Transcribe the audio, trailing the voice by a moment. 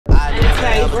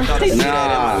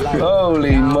Nah.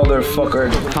 Holy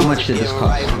motherfucker. How much did this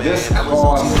cost? This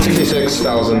cost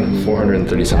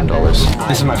 $66,437.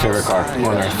 This is my favorite car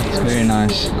on earth. It's very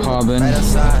nice. Carbon.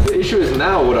 The issue is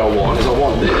now what I want is I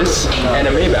want this and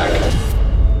a Maybach.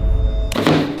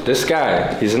 This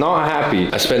guy, he's not happy.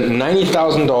 I spent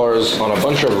 $90,000 on a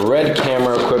bunch of red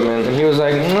camera equipment, and he was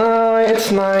like, no,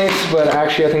 it's nice, but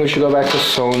actually I think we should go back to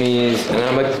Sony's. And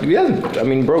I'm like, yeah, I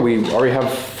mean, bro, we already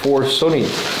have 4 Sony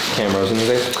cameras. And he's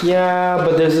like, yeah,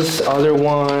 but there's this other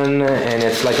one, and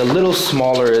it's like a little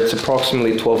smaller. It's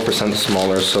approximately 12%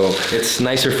 smaller, so it's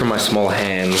nicer for my small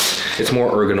hands. It's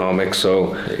more ergonomic,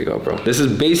 so there you go, bro. This is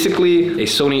basically a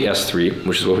Sony S3,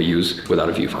 which is what we use without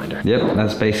a viewfinder. Yep,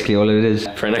 that's basically all it is.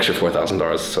 For an extra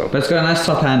 $4,000, so. But it's got a nice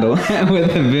top handle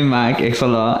with the boom mic,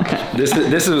 XLR.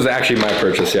 This was actually my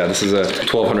purchase, yeah. This is a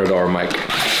 $1,200 mic.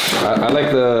 I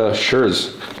like the Shure.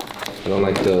 I don't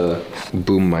like the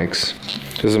boom mics.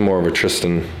 This is more of a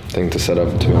Tristan thing to set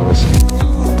up, to be honest.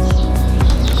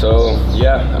 So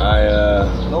yeah,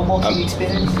 no bulky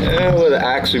experience? Yeah, with the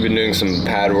axe we've been doing some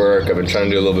pad work. I've been trying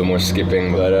to do a little bit more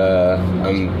skipping, but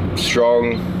I'm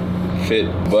strong,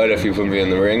 fit, but if you put me in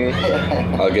the ring,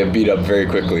 I'll get beat up very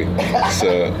quickly.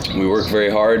 So we work very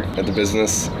hard at the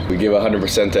business. We give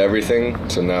 100% to everything.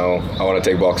 So now I want to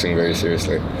take boxing very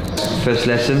seriously. First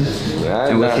lesson,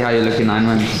 and we'll see how you look in 9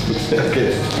 months.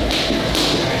 Okay.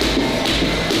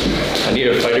 I need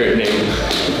a fighter name.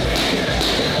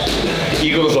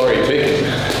 Eagle's already picked.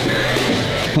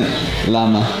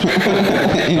 Llama.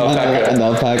 Alpaca. And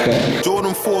alpaca.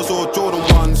 Jordan 4s or Jordan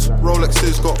 1s,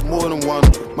 Rolexes got more than one.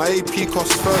 My AP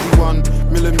costs 31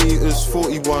 millimeters,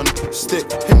 41.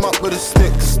 Stick him up with a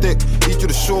stick. Need you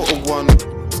the shorter one.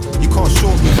 You can't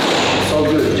short me. It's all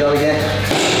good. Job again.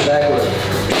 Backward.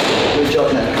 Good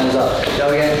job, man. Hands up.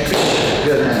 Job again.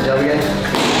 Good, man. Job again.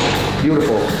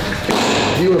 Beautiful.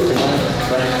 Beautiful, man.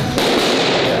 Right.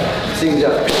 Yeah. Single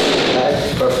job. Right.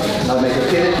 Perfect. Now make a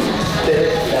pivot.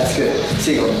 That's good.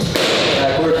 Single.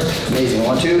 Backward. Amazing.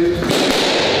 1, 2.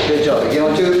 Good job. Again,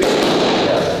 1, 2.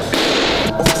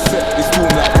 Yeah. Offset is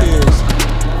doing like this.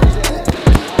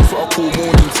 That's what I call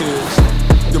morning tears.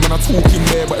 Yeah, man, I'm talking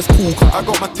there, but it's cool, cause I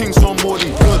got my things on more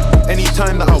than good.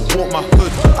 Anytime that I walk my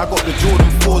hood, I got the Jordan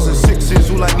 4s and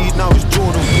 6s. All I need now is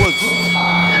Jordan Woods.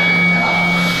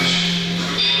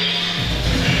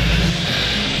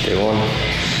 Day 1.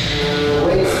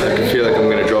 I can feel like I'm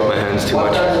gonna drop my hands too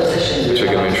much, which will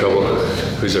get me in trouble.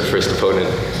 Who's our first opponent?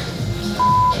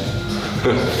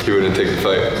 He wouldn't take the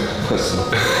fight.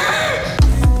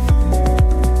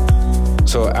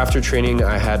 So after training,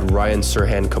 I had Ryan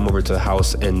Serhant come over to the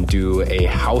house and do a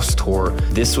house tour.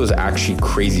 This was actually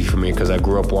crazy for me because I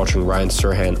grew up watching Ryan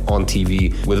Serhant on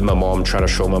TV with my mom, trying to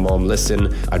show my mom,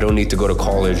 listen, I don't need to go to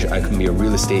college. I can be a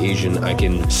real estate agent. I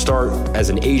can start as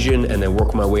an agent and then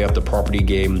work my way up the property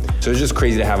game. So it's just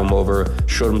crazy to have him over,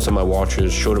 showed him some of my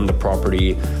watches, showed him the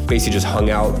property, basically just hung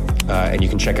out, and you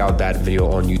can check out that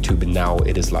video on YouTube, and now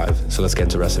it is live. So let's get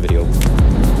into the rest of the video.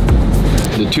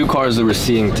 The 2 cars that we're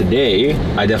seeing today,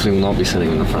 I definitely will not be sitting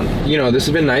in the front. You know, this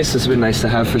has been nice. This has been nice to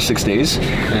have for 6 days,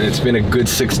 and it's been a good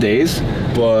 6 days,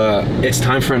 but it's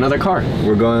time for another car.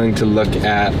 We're going to look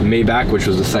at Maybach, which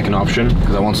was the second option,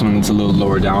 because I want something that's a little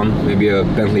lower down, maybe a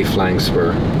Bentley Flying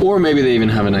Spur, or maybe they even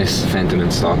have a nice Phantom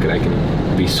in stock and I can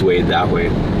be swayed that way.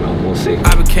 Well, we'll see.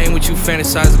 I became what you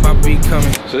fantasize about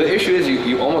becoming. So the issue is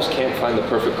you almost can't find the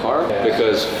perfect car,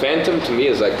 because Phantom to me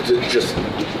is like just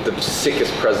the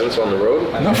sickest presence on the road.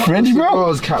 No French,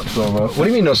 bro? Cigars caps though, bro. What do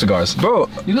you mean no cigars? Bro,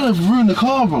 you're gonna ruin the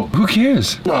car, bro. Who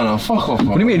cares? No, fuck off, bro.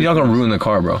 What do you mean you're not gonna ruin the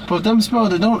car, bro? But them smell,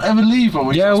 they don't ever leave,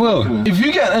 bro. Yeah, I will. If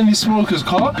you get any smoker's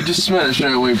car, you just smell it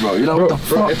straight away, bro. You know what the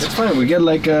fuck? It's fine, we get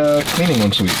like cleaning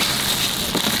once a week.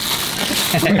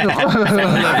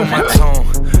 My tone,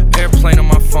 airplane on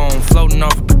my phone, floating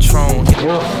off a Patron.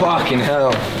 Oh, fucking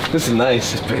hell. This is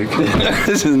nice, big.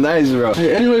 This is nice, bro.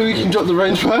 Hey, anyway, we can drop the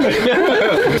range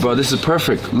back. Bro, this is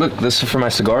perfect. Look, this is for my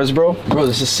cigars, bro. Bro,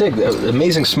 this is sick.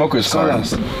 Amazing smoker's car.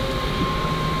 So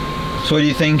what are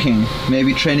you thinking?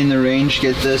 Maybe trade in the range,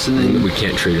 get this, and then... We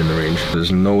can't trade in the range.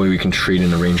 There's no way we can trade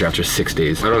in the range after 6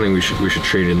 days. I don't think we should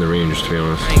trade in the range, to be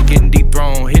honest. I ain't getting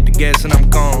dethroned, hit the gas and I'm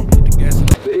gone.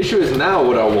 The issue is now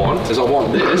what I want is I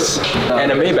want this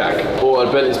and a Maybach. Or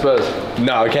a Bentley Spurs.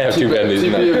 No, I can't have 2 Bentleys.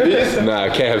 No, I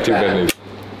can't have 2 Bentleys.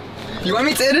 You want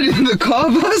me to edit in the car,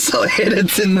 boss? I'll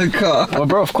edit in the car. Well,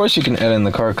 bro, of course you can edit in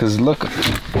the car, because look.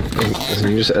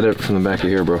 You just edit from the back of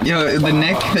here, bro. Yo, the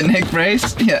neck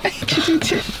brace? Yeah.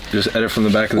 Just edit from the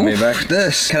back of the Maybach.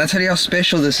 This, can I tell you how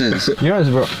special this is? You know,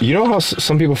 bro, you know how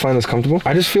some people find this comfortable?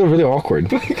 I just feel really awkward.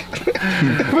 Bro,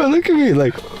 look at me,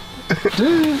 like.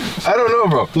 I don't know,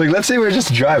 bro. Like, let's say we're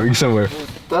just driving somewhere.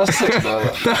 That's sick though.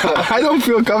 I don't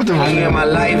feel comfortable. In my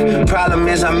life, problem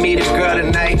is I meet a girl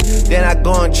tonight, then I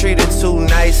go and treat her too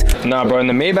nice. Nah, bro, in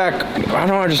the Maybach, I don't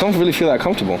know, I just don't really feel that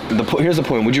comfortable. Here's the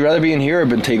point, would you rather be in here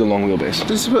or take a long wheelbase?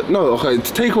 This is no, okay,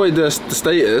 to take away the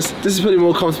status, this is pretty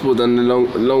more comfortable than the long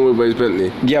wheelbase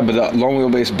Bentley. Yeah, but the long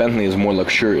wheelbase Bentley is more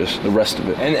luxurious, the rest of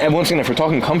it. And once again, if we're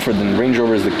talking comfort, then Range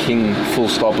Rover is the king, full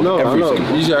stop of everything.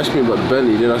 You usually ask me about the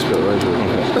Bentley, you didn't ask me about Range Rover.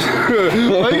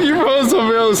 Why you throwing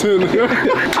something else in?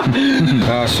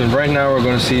 So right now we're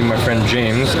going to see my friend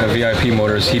James at VIP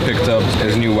Motors. He picked up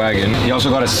his new wagon. He also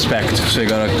got a spec, so he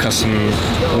got a custom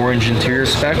orange interior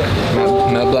spec,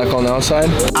 matte black on the outside.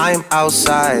 I'm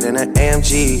outside in an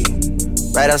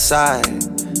AMG, right outside,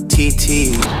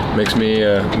 TT. Makes me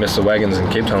miss the wagons in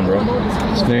Cape Town, bro.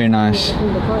 It's very nice.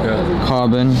 Yeah.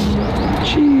 Carbon.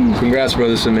 Jeez. Congrats, bro.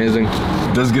 This is amazing.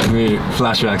 Does give me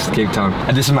flashbacks to Cape Town.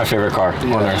 And this is my favorite car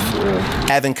on earth.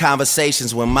 Having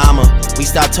conversations with mama, we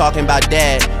start talking about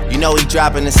dad. You know he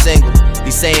dropping a single.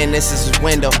 He's saying this is his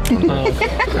window.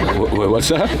 Wait, what's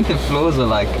that? The floors are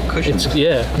like cushions.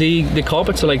 Yeah, the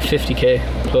carpets are like 50k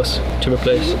plus to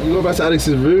replace. You go back to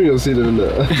Alex's room, you'll see them in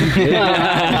there.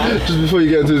 Just before you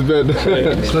get into his bed.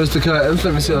 Close the curtains,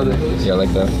 let me see how they Yeah, I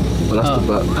like that. Well,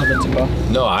 that's the back.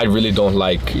 No, I really don't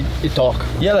like... It's dark.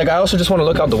 Yeah, like I also just want to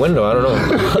look out the window. I don't know.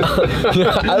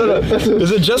 I don't know.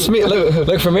 Is it just me?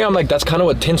 Like for me, I'm like, that's kind of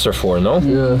what tints are for, no?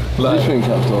 Yeah. What do you think,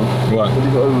 Captain? What? What do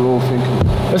you got overall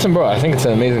thinking? Listen, bro, I think it's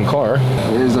an amazing car.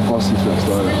 It is a bossy flex,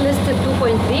 Still listed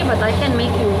 2.3, but I can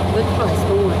make you good price.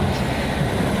 Don't worry.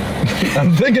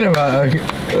 I'm thinking about it.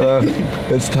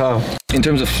 It's tough. In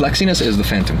terms of flexiness, is the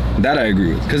Phantom. That I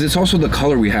agree with. Because it's also the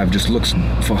color we have just looks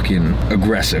fucking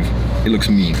aggressive. It looks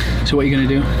mean. So what are you gonna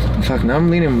do? Fuck, now I'm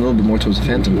leaning a little bit more towards the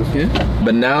Phantom. Yeah?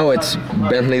 But now it's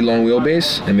Bentley long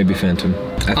wheelbase and maybe Phantom.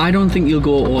 I don't think you'll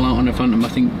go all out on a Phantom. I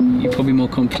think you're probably more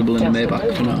comfortable in the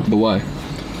Maybach for now. But why?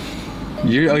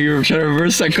 You're trying to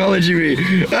reverse psychology me.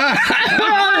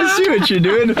 I see what you're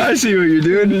doing. I see what you're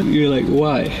doing. You're like,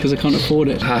 why? Because I can't afford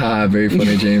it. Haha, very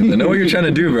funny, James. I know what you're trying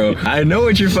to do, bro. I know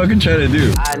what you're fucking trying to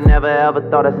do. I never ever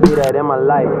thought I'd see that in my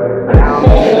life.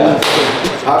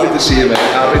 Happy to see you, man.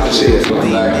 Happy to see you.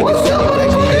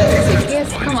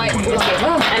 Yes, come on.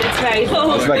 And it's very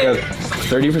cool. It's like a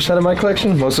 30% of my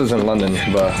collection. Most of it's in London,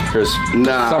 but there's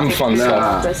some fun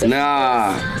stuff.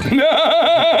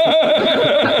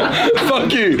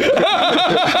 Fuck you.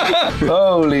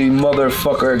 Holy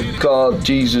motherfucker. God,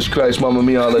 Jesus Christ, Mamma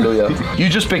Mia, hallelujah. You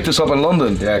just picked this up in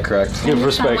London. Yeah, correct. Give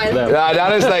respect to them. Yeah,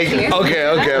 that is like, okay.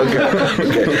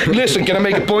 Listen, can I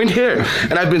make a point here?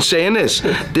 And I've been saying this.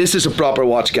 This is a proper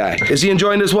watch guy. Is he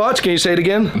enjoying this watch? Can you say it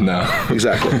again? No.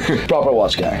 Exactly. Proper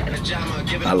watch guy.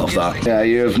 I love that. Yeah,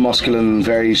 you have muscular,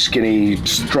 very skinny,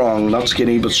 strong, not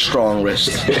skinny, but strong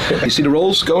wrists. You see the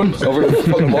rolls going over the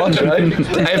fucking watch, right?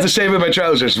 I have to shave with my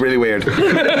trousers. Really weird.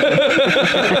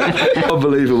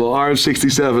 Unbelievable.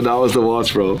 RM67, that was the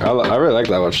watch, bro. I really like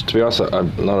that watch. To be honest,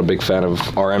 I'm not a big fan of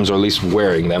RMs, or at least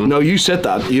wearing them. No, you said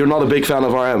that. You're not a big fan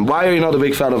of RM. Why are you not a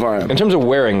big fan of RM? In terms of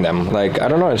wearing them, like, I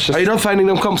don't know, it's just... Are you not finding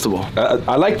them comfortable?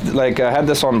 I like I had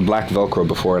this on black Velcro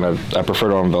before, and I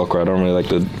prefer it on Velcro. I don't really like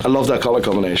the... I love that color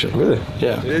combination. Really?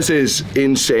 Yeah. This is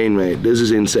insane, mate. This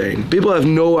is insane. People have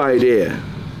no idea.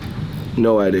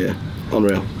 No idea.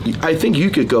 Unreal. I think you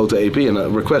could go to AP and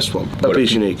request one. That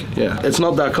piece unique. Yeah. It's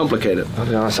not that complicated. I'll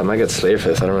be honest, I might get slave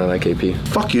face. I don't really like AP.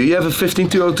 Fuck you. You have a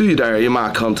 15202 there, you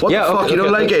mad cunt. What the fuck? You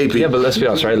don't like AP? Yeah, but let's be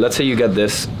honest, right? Let's say you get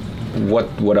this.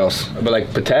 What else? But like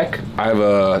Patek, I have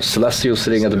a Celestial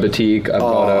sitting at the boutique.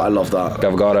 I love that.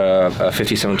 I've got a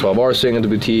 5712R sitting at the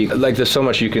boutique. Like, there's so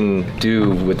much you can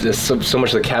do with this. So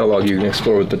much of the catalog you can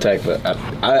explore with Patek. But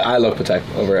I love Patek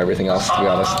over everything else, to be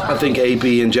honest. I think AP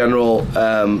in general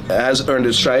has earned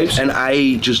its stripes, and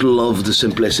I just love the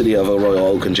simplicity of a Royal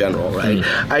Oak in general, right?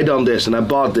 I done this, and I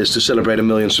bought this to celebrate 1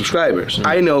 million subscribers.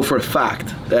 I know for a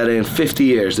fact that in 50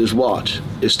 years, this watch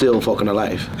is still fucking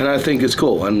alive, and I think it's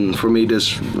cool. And for me,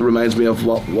 this reminds me of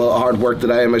what hard work that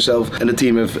I and myself and the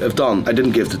team have done. I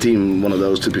didn't give the team one of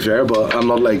those, to be fair, but I'm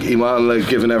not like Iman, like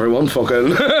giving everyone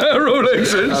fucking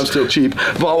Rolexes. I'm still cheap,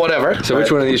 but whatever. So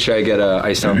which one of these should I get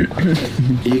iced down?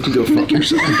 You can go fuck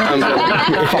yourself.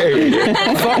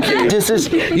 Fuck you. This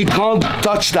is, you can't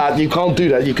touch that, you can't do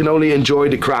that. You can only enjoy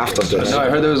the craft of this. No, I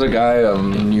heard there was a guy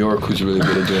in New York who's really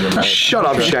good at doing it. Shut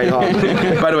up, Shanghai.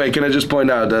 By the way, can I just point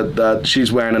out that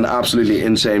she's wearing an absolutely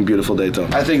insane, beautiful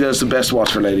Daytona. I think that's the best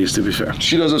watch for ladies, to be fair.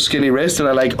 She does have skinny wrist, and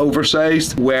I like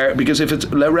oversized wear, because if it's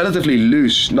relatively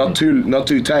loose, not too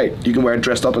tight, you can wear it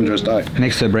dressed up and dressed down.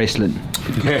 Next to a bracelet.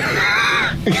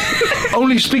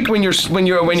 Only speak when you're spoken.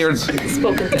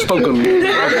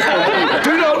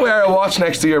 Do not not wear a watch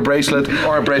next to your bracelet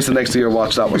or a bracelet next to your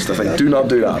watch. That was the thing. Do not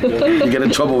do that. You get in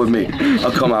trouble with me.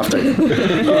 I'll come after you.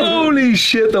 Holy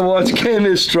shit, the watch came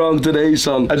in strong today,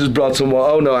 son. I just brought some.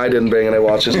 Oh no, I didn't bring any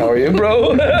watches. How are you,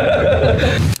 bro?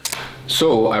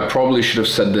 So I probably should have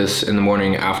said this in the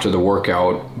morning after the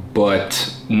workout,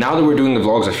 but now that we're doing the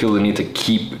vlogs, I feel the need to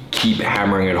keep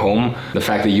hammering it home. The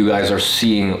fact that you guys are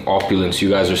seeing opulence, you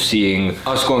guys are seeing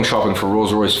us going shopping for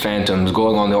Rolls Royce Phantoms,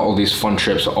 going on all these fun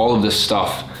trips, all of this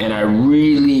stuff. And I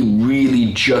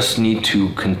really just need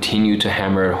to continue to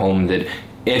hammer it home that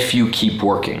if you keep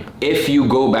working, if you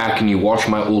go back and you watch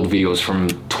my old videos from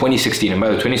 2016, and by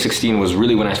the way, 2016 was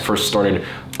really when I first started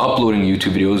uploading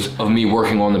YouTube videos of me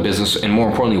working on the business, and more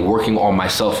importantly, working on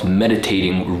myself,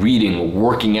 meditating, reading,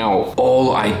 working out.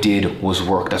 All I did was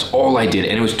work. That's all I did.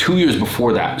 And it was 2 years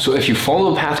before that. So if you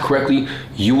follow the path correctly,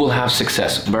 you will have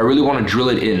success. But I really want to drill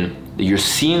it in that you're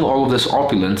seeing all of this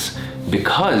opulence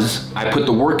because I put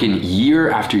the work in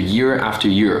year after year after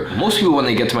year. Most people, when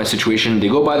they get to my situation, they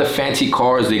go buy the fancy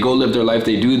cars, they go live their life,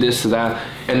 they do this, that,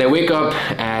 and they wake up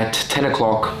at 10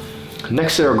 o'clock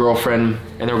next to their girlfriend,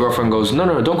 and their girlfriend goes,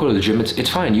 no, don't go to the gym, it's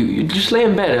fine, you just lay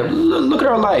in bed, look at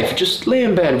our life, just lay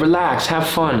in bed, relax, have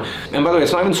fun. And by the way,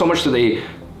 it's not even so much that they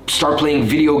start playing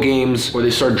video games or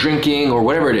they start drinking or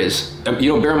whatever it is.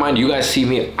 You know, bear in mind, you guys see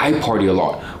me, I party a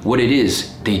lot. What it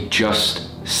is, they just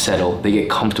settle, they get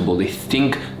comfortable, they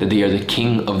think that they are the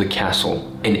king of the castle.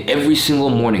 And every single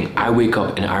morning I wake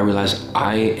up and I realize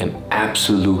I am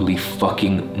absolutely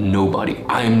fucking nobody.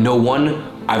 I am no one.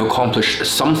 I've accomplished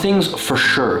some things for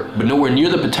sure, but nowhere near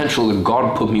the potential that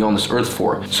God put me on this earth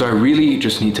for. So I really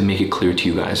just need to make it clear to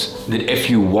you guys that if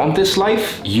you want this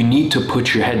life, you need to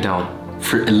put your head down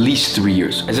for at least 3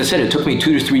 years. As I said, it took me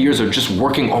 2 to 3 years of just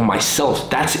working on myself.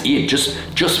 That's it, just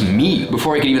me,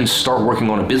 before I could even start working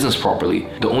on a business properly.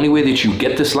 The only way that you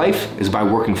get this life is by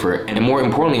working for it. And more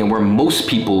importantly, and where most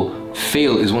people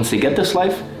fail is once they get this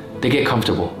life, they get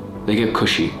comfortable, they get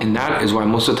cushy. And that is why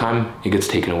most of the time it gets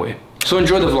taken away. So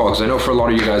enjoy the vlogs. I know for a lot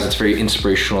of you guys it's very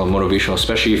inspirational and motivational,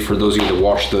 especially for those of you that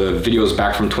watch the videos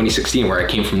back from 2016 where I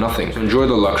came from nothing. So enjoy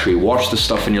the luxury, watch the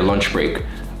stuff in your lunch break.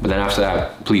 But then after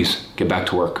that, please get back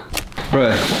to work.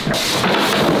 Right.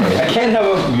 I can't have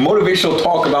a motivational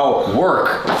talk about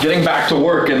work, getting back to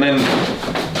work, and then...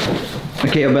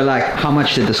 Okay, but like, how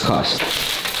much did this cost?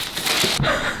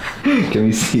 Can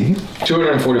we see?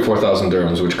 244,000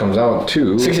 dirhams, which comes out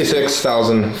to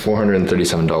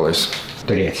 $66,437.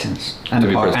 38 cents. And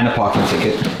a parking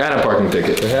ticket. And a parking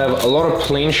ticket. We have a lot of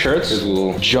plain shirts. There's a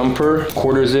little jumper,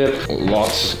 quarter zip,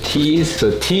 lots of tees. So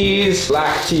tees,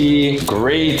 black tee,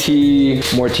 gray tee,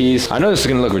 more tees. I know this is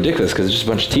gonna look ridiculous because it's just a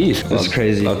bunch of tees. That's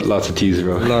crazy. Lots of tees,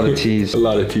 bro. A lot of tees. A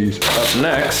lot of tees. Up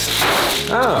next,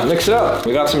 mix it up.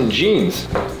 We got some jeans.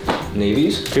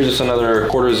 Navies. Here's just another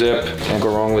quarter zip. Can't go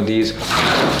wrong with these.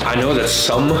 I know that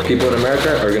some people in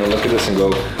America are gonna look at this and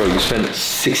go, bro, you spent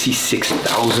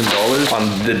 $66,000 on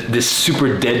this super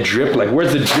dead drip. Like,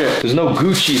 where's the drip? There's no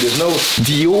Gucci, there's no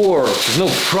Dior, there's no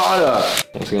Prada.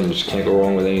 Once again, just can't go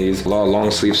wrong with any of these. A lot of long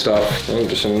sleeve stuff. And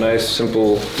just some nice,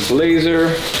 simple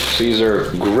blazer. So these are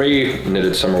gray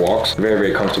knitted summer walks. Very,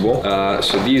 very comfortable.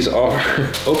 So these are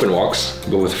open walks,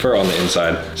 but with fur on the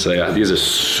inside. So yeah, these are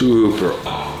super,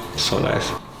 so nice.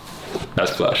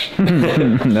 That's flush.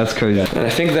 That's crazy. And I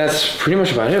think that's pretty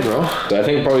much about it, bro. So I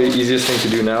think probably the easiest thing to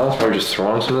do now is probably just throw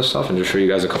on some of this stuff and just show you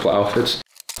guys a couple outfits.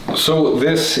 So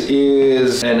this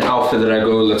is an outfit that I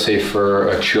go, let's say, for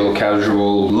a chill,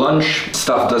 casual lunch.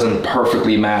 Stuff doesn't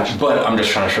perfectly match, but I'm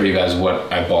just trying to show you guys what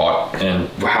I bought and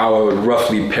how I would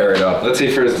roughly pair it up. Let's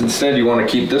say for instead you want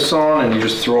to keep this on and you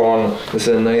just throw on this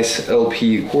a nice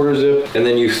LP quarter zip, and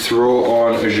then you throw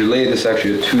on a gilet. This is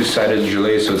actually a two-sided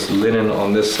gilet, so it's linen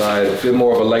on this side, a bit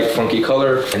more of a light funky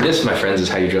color. And this, my friends, is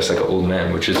how you dress like an old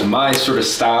man, which is my sort of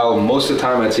style. Most of the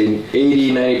time, I'd say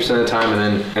 80-90% of the time,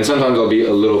 and sometimes I'll be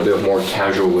a little bit more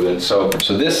casual with it. So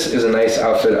this is a nice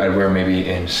outfit I'd wear maybe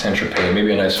in Saint-Tropez,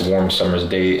 maybe a nice warm summer's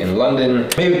day in London,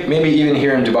 maybe even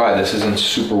here in Dubai. This isn't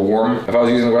super warm. If I was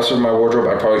using the rest of my wardrobe,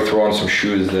 I'd probably throw on some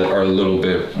shoes that are a little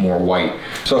bit more white.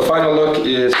 So final look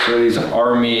is these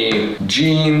army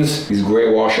jeans, these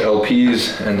gray wash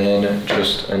LPs, and then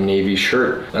just a navy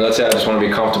shirt. And let's say I just want to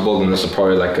be comfortable, then this is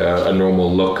probably like a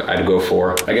normal look I'd go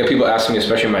for. I get people asking me,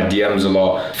 especially in my DMs a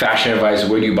lot, fashion advice,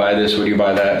 where do you buy this, where do you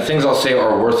buy that? Things I'll say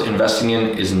are worth worth investing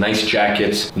in is nice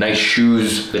jackets, nice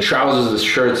shoes, the trousers, the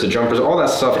shirts, the jumpers, all that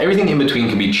stuff. Everything in between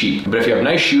can be cheap. But if you have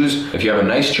nice shoes, if you have a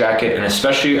nice jacket, and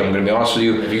especially, I'm gonna be honest with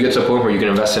you, if you get to a point where you can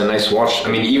invest in a nice watch,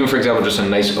 I mean, even for example, just a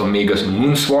nice Omega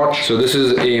moon swatch. So this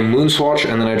is a moon swatch,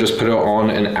 and then I just put it on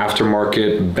an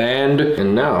aftermarket band,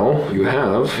 and now you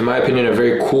have, in my opinion, a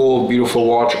very cool, beautiful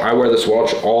watch. I wear this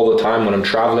watch all the time when I'm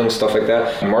traveling, stuff like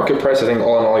that. Market price, I think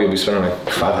all in all, you'll be spending like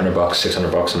 $500,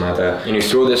 $600, something like that. And you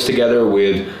throw this together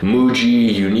with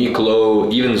Muji,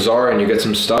 Uniqlo, even Zara, and you get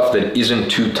some stuff that isn't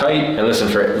too tight. And listen,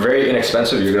 for very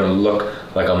inexpensive, you're gonna look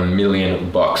like $1 million.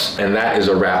 And that is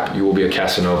a wrap. You will be a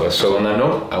Casanova. So on that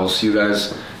note, I will see you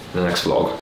guys in the next vlog.